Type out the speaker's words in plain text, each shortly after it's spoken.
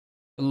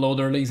Hello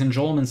there, ladies and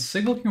gentlemen,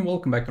 Sigil here and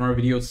welcome back to another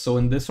video. So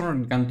in this one,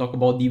 we're going to talk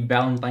about the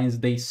Valentine's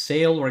Day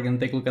sale. We're going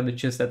to take a look at the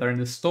chests that are in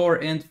the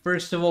store. And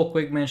first of all,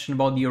 quick mention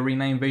about the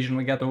arena invasion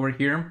we got over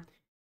here.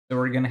 So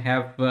we're going to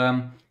have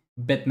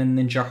Batman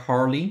Ninja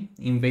Harley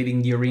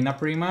invading the arena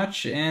pretty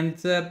much. And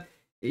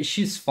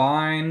she's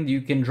fine.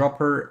 You can drop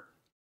her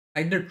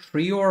either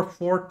 3 or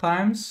 4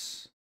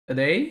 times a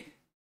day.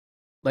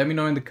 Let me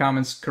know in the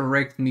comments,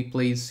 correct me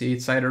please.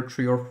 It's either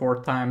 3 or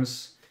 4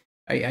 times.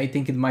 I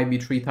think it might be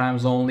 3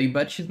 times only,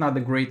 but she's not the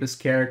greatest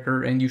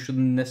character and you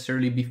shouldn't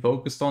necessarily be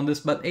focused on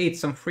this. But hey,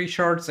 it's some free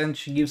shards and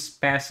she gives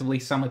passively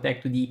some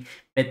attack to the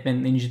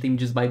Batman Ninja team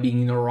just by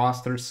being in a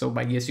roster, so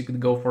I guess you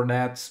could go for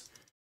that.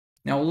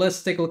 Now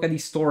let's take a look at the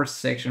store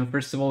section.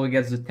 First of all, we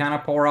get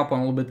Zatanna power up on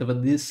a little bit of a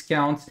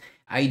discount.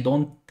 I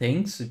don't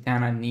think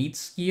Zatanna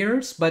needs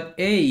gears, but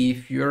hey,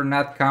 if you're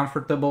not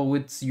comfortable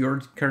with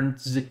your current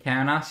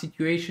Zatanna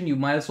situation, you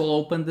might as well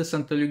open this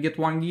until you get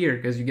 1 gear,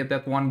 because you get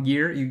that 1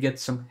 gear, you get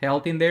some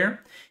health in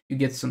there, you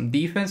get some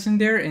defense in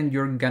there, and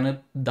you're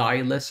gonna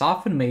die less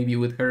often maybe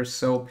with her,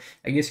 so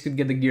I guess you could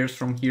get the gears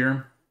from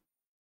here.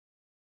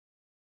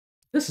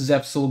 This is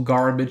absolute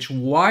garbage.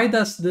 Why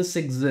does this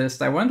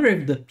exist? I wonder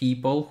if the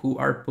people who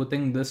are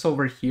putting this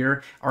over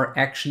here are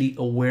actually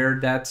aware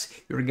that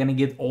you're gonna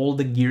get all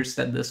the gears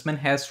that this man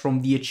has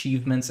from the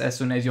achievements as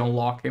soon as you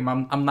unlock him.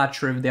 I'm not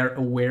sure if they're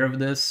aware of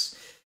this,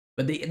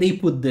 but they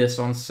put this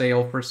on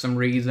sale for some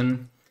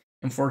reason.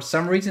 And for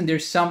some reason,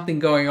 there's something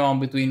going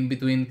on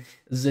between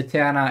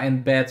Zatanna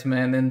and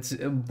Batman,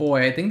 and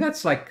boy, I think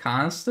that's like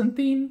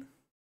Constantine.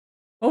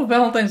 Oh,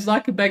 Valentine's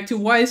lucky back too.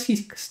 Why is he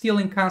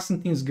stealing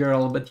Constantine's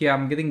girl? But yeah,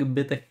 I'm getting a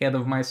bit ahead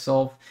of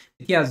myself.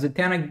 But yeah,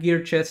 Zatanna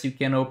gear chest, you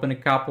can open a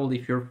couple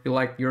if you feel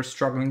like you're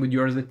struggling with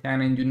your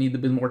Zatanna and you need a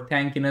bit more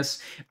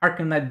tankiness.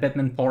 Arkham Knight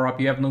Batman power up,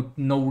 you have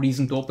no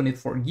reason to open it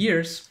for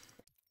gears.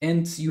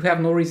 And you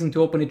have no reason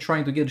to open it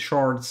trying to get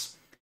shards.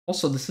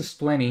 Also, this is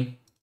 20.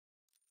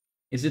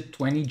 Is it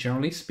 20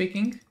 generally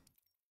speaking?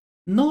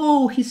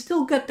 No, he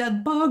still got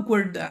that bug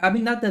where, I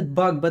mean not that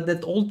bug, but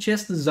that old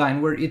chest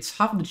design where it's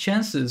half the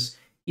chances.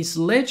 His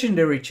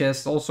legendary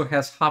chest also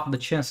has half the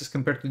chances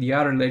compared to the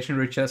other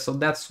legendary chest, so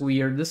that's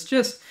weird. This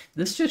chest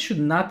should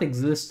not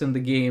exist in the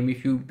game.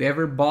 If you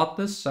ever bought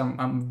this,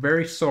 I'm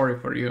very sorry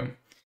for you.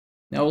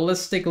 Now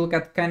let's take a look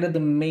at kind of the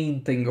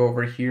main thing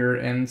over here,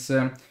 and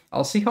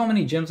I'll see how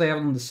many gems I have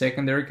on the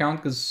secondary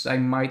account, because I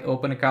might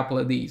open a couple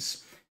of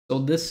these. So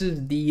this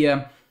is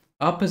the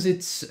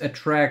Opposites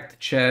Attract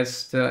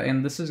chest,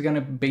 and this is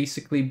gonna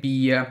basically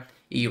be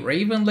a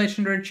Raven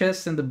legendary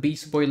chest and the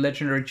Beast Boy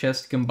legendary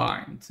chest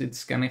combined.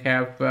 It's gonna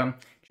have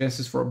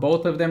chances for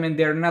both of them, and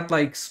they're not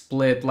like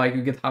split, like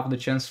you get half the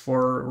chance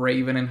for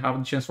Raven and half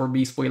the chance for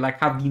Beast Boy, like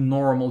have the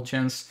normal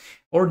chance.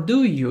 Or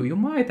do you? You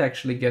might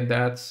actually get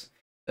that.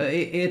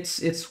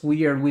 It's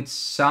weird with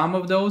some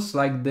of those,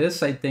 like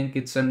this, I think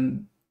it's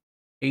an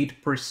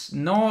 8%.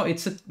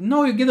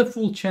 No, you get a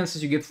full chance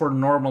as you get for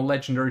normal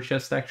legendary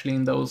chest actually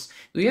in those.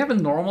 Do you have a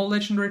normal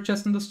legendary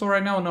chest in the store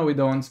right now? No, we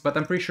don't, but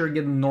I'm pretty sure you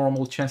get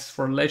normal chests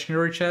for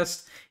legendary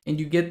chest, and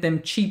you get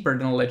them cheaper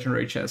than a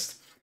legendary chest.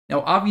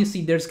 Now,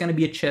 obviously, there's gonna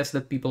be a chest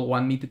that people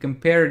want me to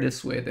compare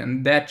this with,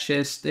 and that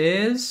chest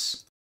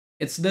is...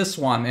 It's this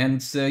one,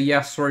 and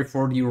yeah, sorry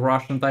for the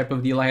Russian type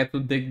of deal, I had to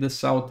dig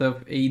this out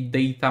of a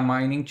data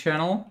mining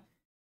channel.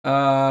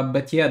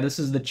 But yeah, this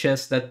is the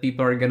chest that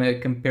people are gonna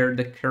compare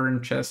the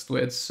current chest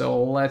with,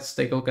 so let's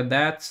take a look at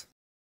that.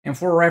 And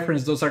for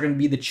reference, those are gonna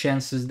be the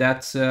chances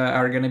that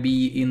are gonna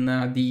be in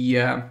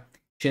the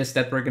chest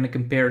that we're gonna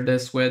compare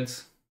this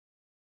with.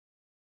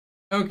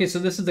 Okay, so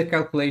this is the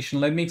calculation.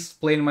 Let me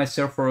explain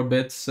myself for a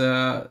bit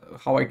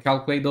how I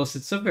calculate those.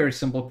 It's a very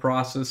simple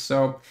process.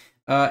 So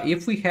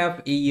if we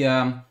have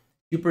a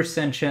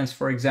 2% chance,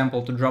 for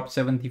example, to drop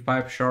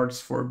 75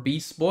 shards for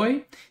Beast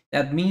Boy,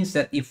 that means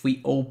that if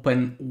we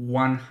open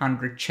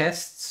 100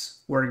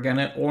 chests, we're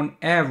gonna, on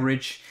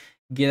average,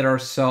 get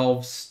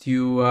ourselves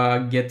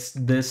to get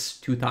this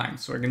 2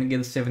 times. So we're gonna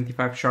get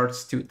 75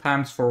 shards 2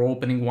 times for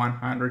opening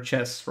 100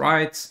 chests,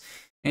 right?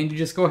 And you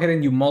just go ahead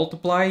and you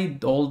multiply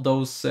all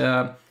those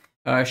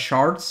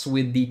shards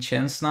with the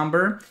chance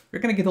number.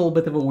 You're gonna get a little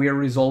bit of a weird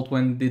result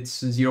when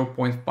it's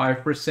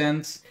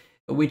 0.5%.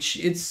 Which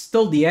it's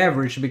still the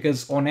average,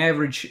 because on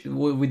average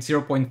with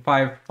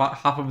 0.5,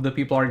 half of the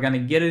people are gonna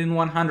get it in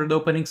 100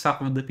 openings, half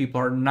of the people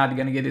are not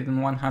gonna get it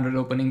in 100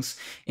 openings,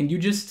 and you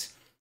just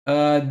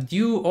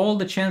do all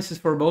the chances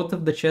for both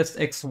of the chests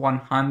x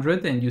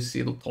 100, and you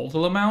see the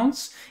total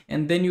amounts,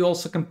 and then you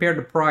also compare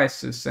the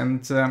prices,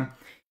 and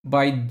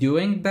by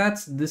doing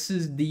that, this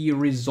is the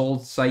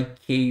results I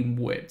came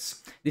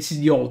with. This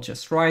is the old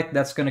chest, right?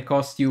 That's gonna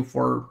cost you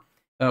for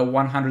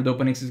 100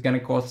 openings, is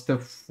gonna cost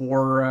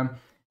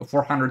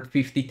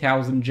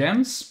 450,000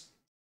 gems,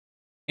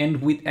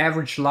 and with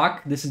average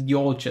luck, this is the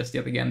old chest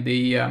yet again,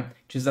 the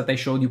chest that I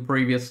showed you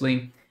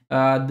previously.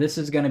 This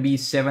is gonna be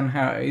it's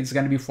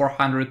gonna be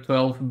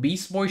 412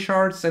 Beast Boy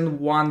shards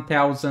and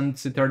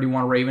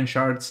 1031 Raven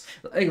shards.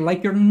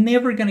 Like you're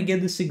never gonna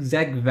get these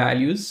exact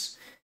values,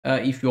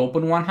 if you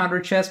open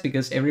 100 chests,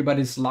 because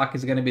everybody's luck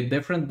is going to be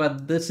different,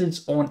 but this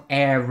is on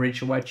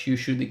average what you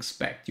should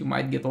expect. You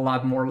might get a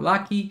lot more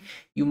lucky,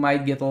 you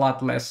might get a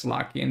lot less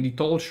lucky, and the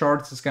total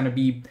shards is going to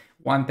be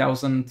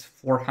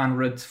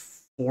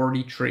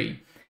 1,443.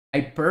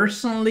 I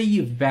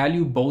personally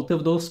value both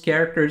of those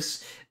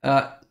characters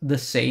the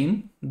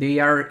same. They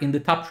are in the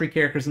top 3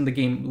 characters in the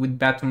game with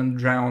Batman and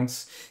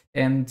Drowns,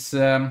 and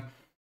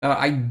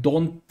I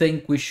don't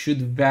think we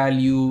should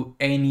value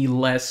any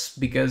less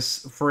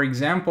because, for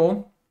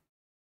example,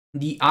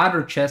 the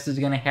other chest is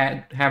going to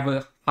have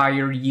a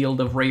higher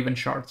yield of Raven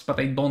shards, but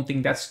I don't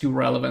think that's too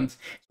relevant. So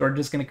we're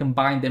just going to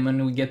combine them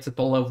and we get a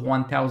total of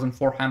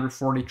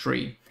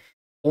 1,443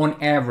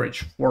 on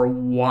average for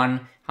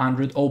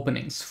 100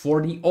 openings.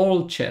 For the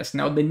old chest,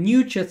 now the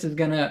new chest is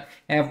gonna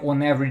have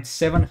on average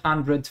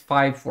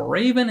 705 for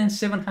Raven and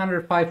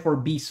 705 for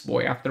Beast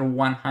Boy after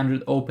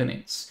 100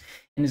 openings.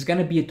 And it's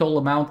gonna be a total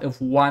amount of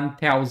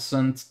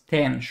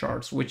 1,010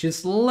 shards, which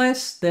is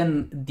less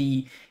than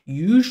the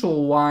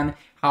usual one.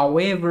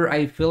 However,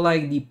 I feel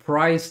like the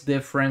price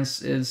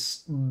difference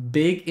is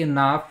big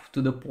enough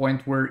to the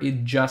point where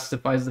it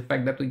justifies the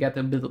fact that we get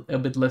a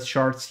bit less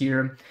shards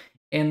here.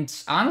 And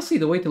honestly,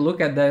 the way to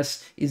look at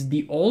this is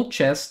the old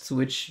chest,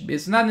 which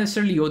is not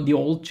necessarily the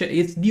old chest.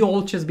 It's the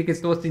old chest because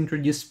it was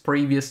introduced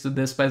previous to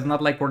this, but it's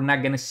not like we're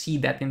not going to see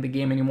that in the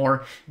game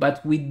anymore.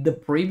 But with the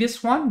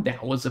previous one,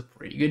 that was a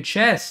pretty good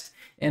chest.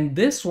 And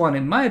this one,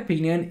 in my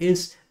opinion,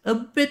 is a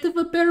bit of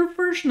a better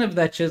version of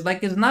that chest.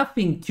 Like, it's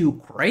nothing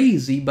too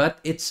crazy, but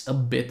it's a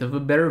bit of a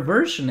better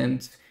version.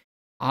 And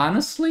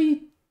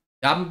honestly,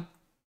 I'm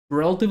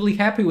relatively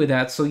happy with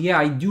that. So yeah,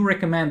 I do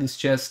recommend this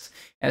chest.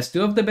 Has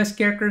 2 of the best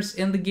characters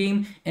in the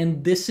game,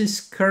 and this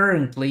is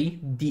currently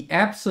the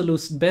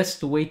absolute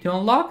best way to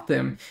unlock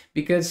them.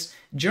 Because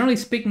generally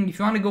speaking, if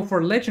you want to go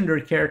for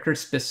legendary characters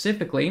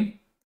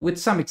specifically, with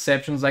some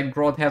exceptions, like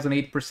Grodd has an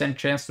 8%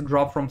 chance to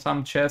drop from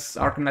some chests,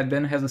 Arcanite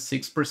Ben has a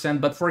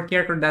 6%, but for a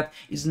character that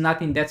is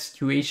not in that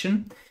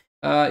situation,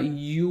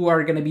 you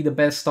are going to be the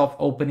best off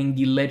opening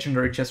the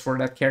legendary chest for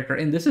that character.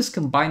 And this is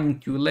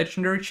combining 2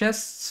 legendary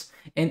chests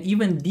and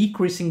even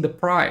decreasing the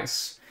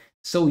price.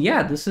 So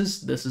yeah, this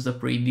is a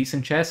pretty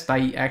decent chest.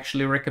 I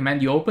actually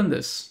recommend you open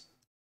this.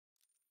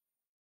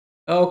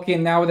 Okay,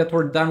 now that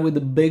we're done with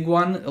the big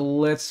one,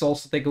 let's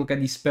also take a look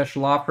at the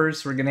special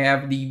offers. We're gonna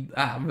have the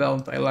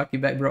Valentine Lucky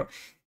Bag, bro.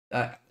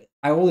 I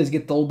always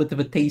get a little bit of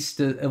a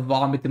taste of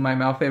vomit in my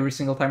mouth every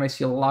single time I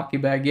see a Lucky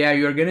Bag. Yeah,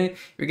 you're gonna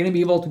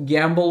be able to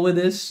gamble with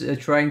this,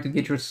 trying to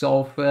get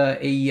yourself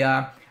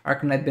a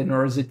Arcanite Ben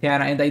or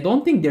Zatanna, and I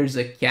don't think there's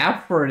a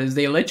cap for this.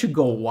 They let you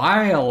go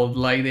wild,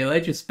 like they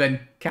let you spend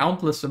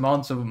countless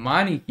amounts of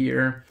money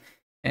here.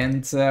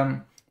 And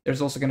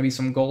there's also going to be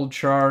some gold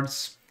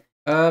shards.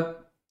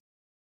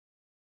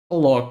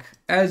 Look,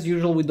 as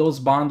usual with those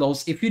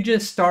bundles, if you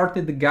just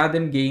started the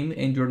goddamn game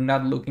and you're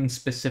not looking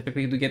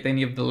specifically to get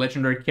any of the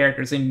legendary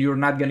characters and you're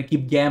not going to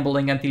keep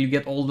gambling until you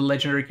get all the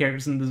legendary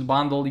characters in this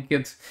bundle, you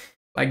could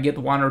like get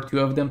 1 or 2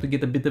 of them to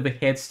get a bit of a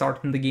head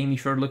start in the game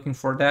if you're looking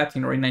for that,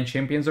 you know, in 9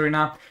 Champions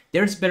Arena.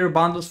 There's better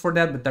bundles for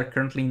that, but they're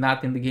currently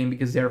not in the game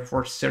because they're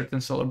for certain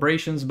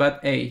celebrations,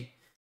 but hey.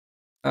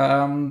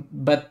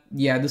 But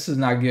yeah, this is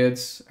not good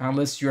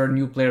unless you're a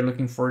new player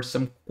looking for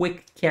some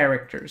quick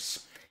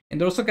characters. And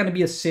there's also going to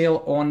be a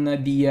sale on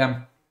the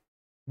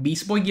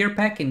Beast Boy gear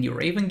pack and the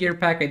Raven gear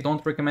pack. I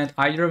don't recommend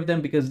either of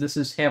them because this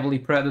is heavily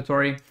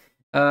predatory.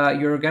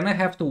 You're gonna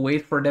have to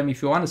wait for them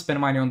if you want to spend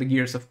money on the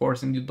gears, of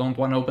course, and you don't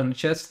want to open the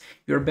chest.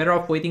 You're better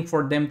off waiting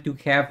for them to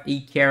have a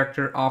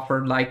character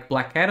offered like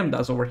Black Adam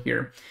does over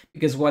here.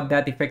 Because what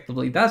that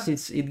effectively does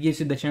is it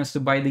gives you the chance to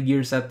buy the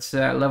gears at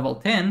level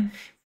 10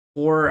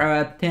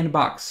 for 10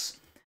 bucks.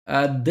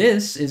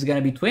 This is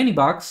gonna be 20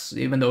 bucks,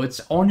 even though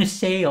it's on a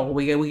sale.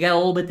 We got a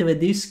little bit of a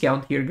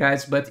discount here,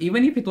 guys, but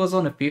even if it was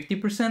on a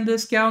 50%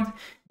 discount,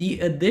 the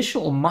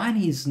additional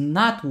money is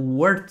not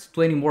worth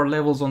 20 more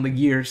levels on the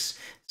gears.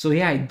 So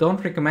yeah, I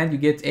don't recommend you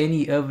get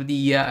any of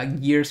the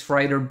gears for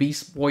either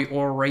Beast Boy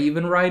or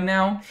Raven right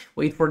now.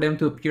 Wait for them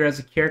to appear as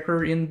a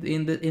character in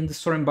the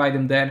store and buy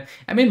them then.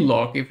 I mean,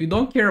 look, if you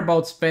don't care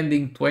about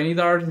spending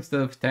 $20 instead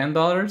of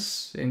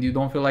 $10 and you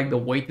don't feel like the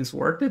wait is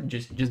worth it,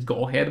 just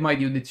go ahead, my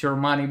dude, it's your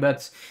money.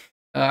 But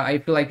I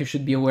feel like you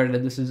should be aware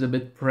that this is a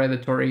bit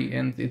predatory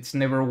and it's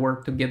never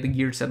worth to get the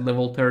gears at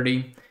level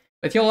 30.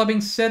 But y'all, being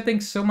said,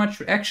 thanks so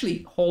much.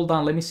 Actually, hold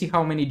on, let me see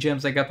how many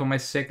gems I got on my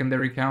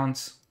secondary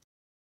accounts.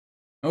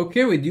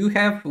 Okay, we do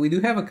have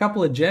a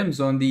couple of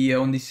gems on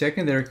the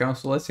secondary account,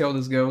 so let's see how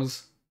this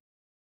goes.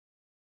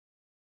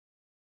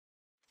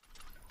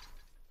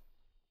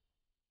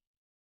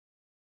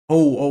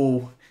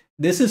 Oh,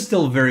 this is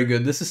still very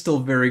good. This is still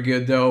very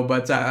good though,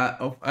 but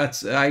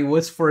I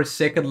was for a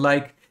second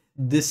like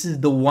this is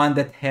the one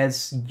that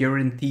has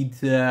guaranteed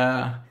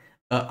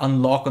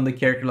unlock on the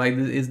character. Like,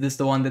 is this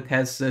the one that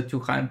has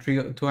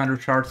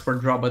 200 shards for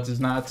drop, but it's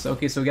not?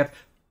 Okay, so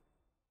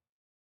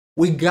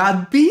we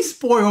got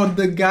Beast Boy on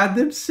the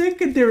goddamn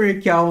secondary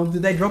account.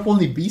 Did I drop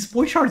only Beast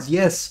Boy shards?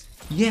 Yes.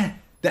 Yeah.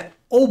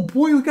 Oh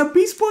boy, we got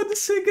Beast Boy on the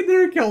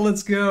secondary account.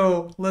 Let's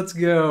go. Let's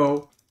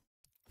go.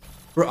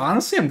 Bro,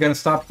 honestly, I'm gonna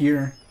stop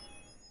here.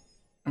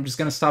 I'm just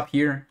gonna stop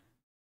here.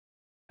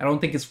 I don't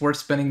think it's worth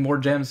spending more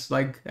gems.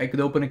 Like, I could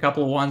open a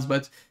couple of ones,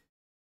 but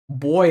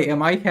boy,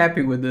 am I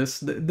happy with this.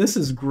 This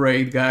is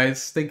great,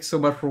 guys. Thank you so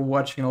much for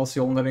watching. I'll see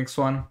you all in the next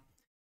one.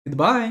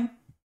 Goodbye.